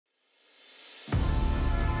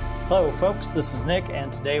Hello folks, this is Nick,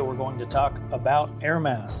 and today we're going to talk about air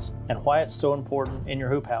mass and why it's so important in your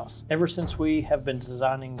hoop house. Ever since we have been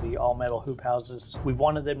designing the all-metal hoop houses, we've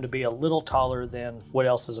wanted them to be a little taller than what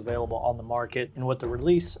else is available on the market, and with the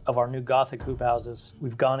release of our new Gothic hoop houses,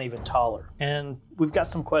 we've gone even taller. And we've got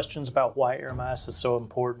some questions about why air mass is so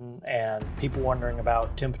important and people wondering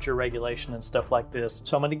about temperature regulation and stuff like this.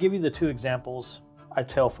 So I'm going to give you the two examples I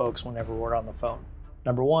tell folks whenever we're on the phone.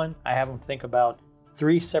 Number one, I have them think about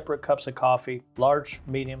 3 separate cups of coffee, large,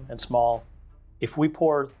 medium, and small. If we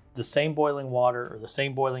pour the same boiling water or the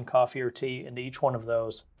same boiling coffee or tea into each one of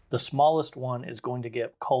those, the smallest one is going to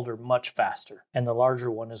get colder much faster, and the larger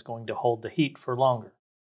one is going to hold the heat for longer.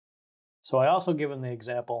 So I also give them the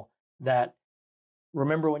example that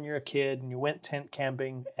remember when you're a kid and you went tent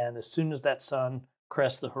camping, and as soon as that sun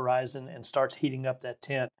crests the horizon and starts heating up that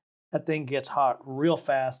tent, that thing gets hot real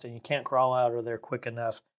fast and you can't crawl out of there quick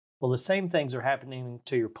enough. Well, the same things are happening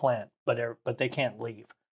to your plant, but they can't leave.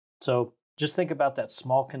 So just think about that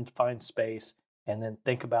small confined space and then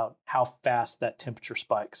think about how fast that temperature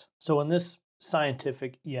spikes. So in this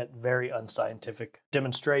scientific yet very unscientific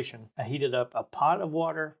demonstration, I heated up a pot of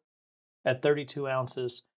water at 32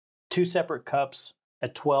 ounces, 2 separate cups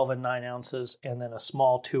at 12 and 9 ounces, and then a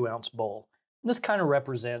small 2-ounce bowl. And this kind of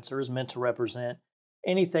represents, or is meant to represent,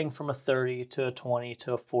 anything from a 30 to a 20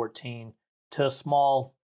 to a 14 to a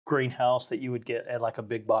small greenhouse that you would get at like a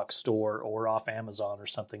big box store or off Amazon or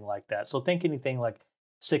something like that. So think anything like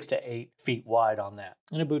 6 to 8 feet wide on that.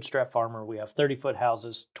 In a bootstrap farmer, we have 30-foot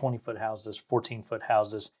houses, 20-foot houses, 14-foot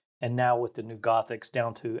houses, and now with the new Gothics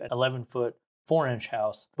down to an 11-foot 4-inch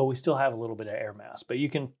house, but we still have a little bit of air mass. But you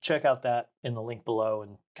can check out that in the link below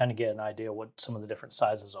and kind of get an idea what some of the different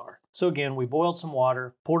sizes are. So again, we boiled some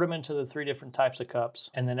water, poured them into the 3 different types of cups,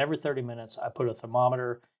 and then every 30 minutes I put a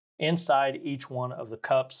thermometer inside each one of the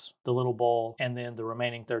cups, the little bowl, and then the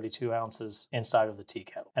remaining 32 ounces inside of the tea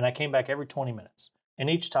kettle. And I came back every 20 minutes.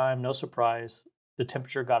 And each time, no surprise, the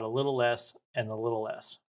temperature got a little less and a little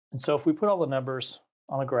less. And so if we put all the numbers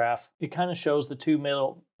on a graph, it kind of shows the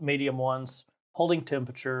 2 medium ones holding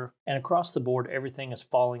temperature, and across the board, everything is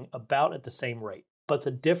falling about at the same rate. But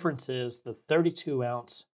the difference is the 32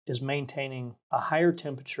 ounce is maintaining a higher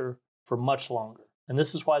temperature for much longer. And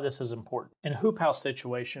this is why this is important. In a hoop house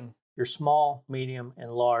situation, you're small, medium,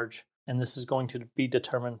 and large, and this is going to be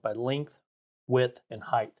determined by length, width, and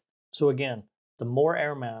height. So again, the more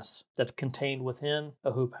air mass that's contained within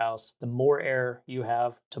a hoop house, the more air you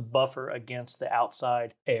have to buffer against the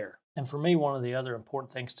outside air. And for me, one of the other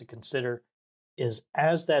important things to consider is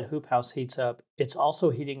as that hoop house heats up, it's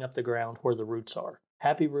also heating up the ground where the roots are.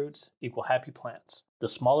 Happy roots equal happy plants. The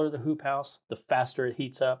smaller the hoop house, the faster it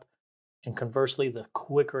heats up, and conversely, the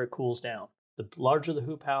quicker it cools down. The larger the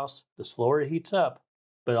hoop house, the slower it heats up,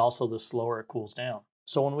 but also the slower it cools down.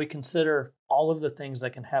 So when we consider all of the things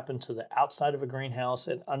that can happen to the outside of a greenhouse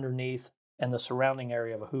and underneath and the surrounding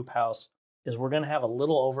area of a hoop house, is we're going to have a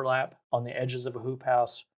little overlap on the edges of a hoop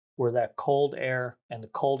house where that cold air and the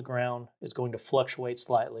cold ground is going to fluctuate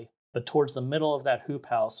slightly. But towards the middle of that hoop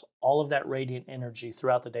house, all of that radiant energy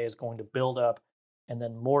throughout the day is going to build up and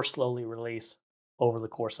then more slowly release over the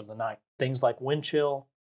course of the night. Things like wind chill,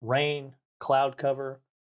 rain, cloud cover,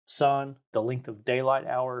 sun, the length of daylight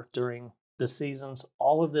hour during the seasons,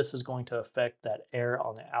 all of this is going to affect that air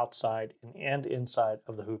on the outside and inside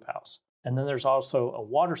of the hoop house. And then there's also a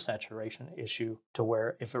water saturation issue to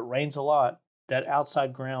where if it rains a lot, that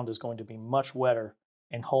outside ground is going to be much wetter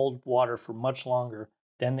and hold water for much longer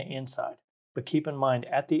than the inside. But keep in mind,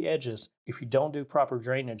 at the edges, if you don't do proper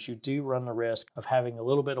drainage, you do run the risk of having a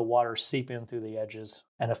little bit of water seep in through the edges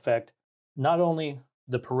and affect not only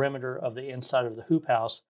the perimeter of the inside of the hoop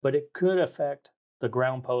house, but it could affect the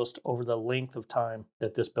ground post over the length of time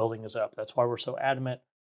that this building is up. That's why we're so adamant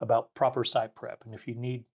about proper site prep. And if you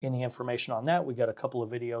need any information on that, we got a couple of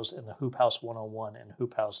videos in the Hoop House 101 and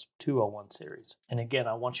Hoop House 201 series. And again,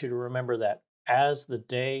 I want you to remember that as the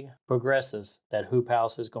day progresses, that hoop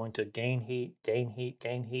house is going to gain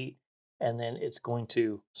heat, and then it's going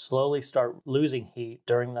to slowly start losing heat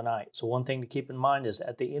during the night. So one thing to keep in mind is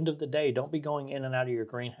at the end of the day, don't be going in and out of your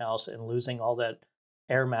greenhouse and losing all that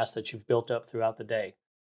air mass that you've built up throughout the day.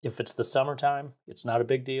 If it's the summertime, it's not a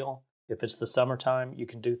big deal. If it's the summertime, you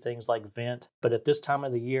can do things like vent. But at this time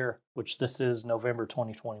of the year, which this is November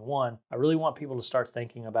 2021, I really want people to start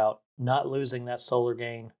thinking about not losing that solar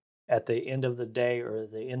gain at the end of the day or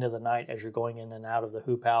the end of the night as you're going in and out of the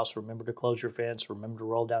hoop house. Remember to close your vents, remember to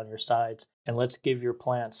roll down your sides, and let's give your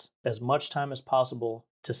plants as much time as possible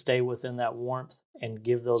to stay within that warmth and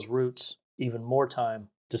give those roots even more time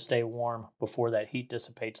to stay warm before that heat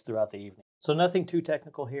dissipates throughout the evening. So nothing too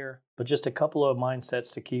technical here, but just a couple of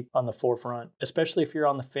mindsets to keep on the forefront, especially if you're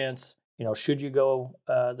on the fence. Should you go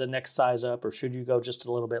the next size up, or should you go just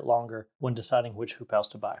a little bit longer when deciding which hoop house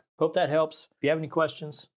to buy? Hope that helps. If you have any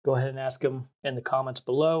questions, go ahead and ask them in the comments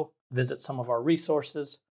below. Visit some of our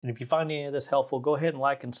resources. And if you find any of this helpful, go ahead and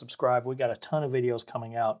like and subscribe. We got a ton of videos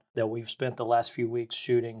coming out that we've spent the last few weeks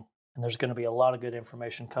shooting, and there's going to be a lot of good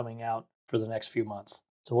information coming out for the next few months.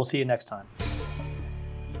 So we'll see you next time.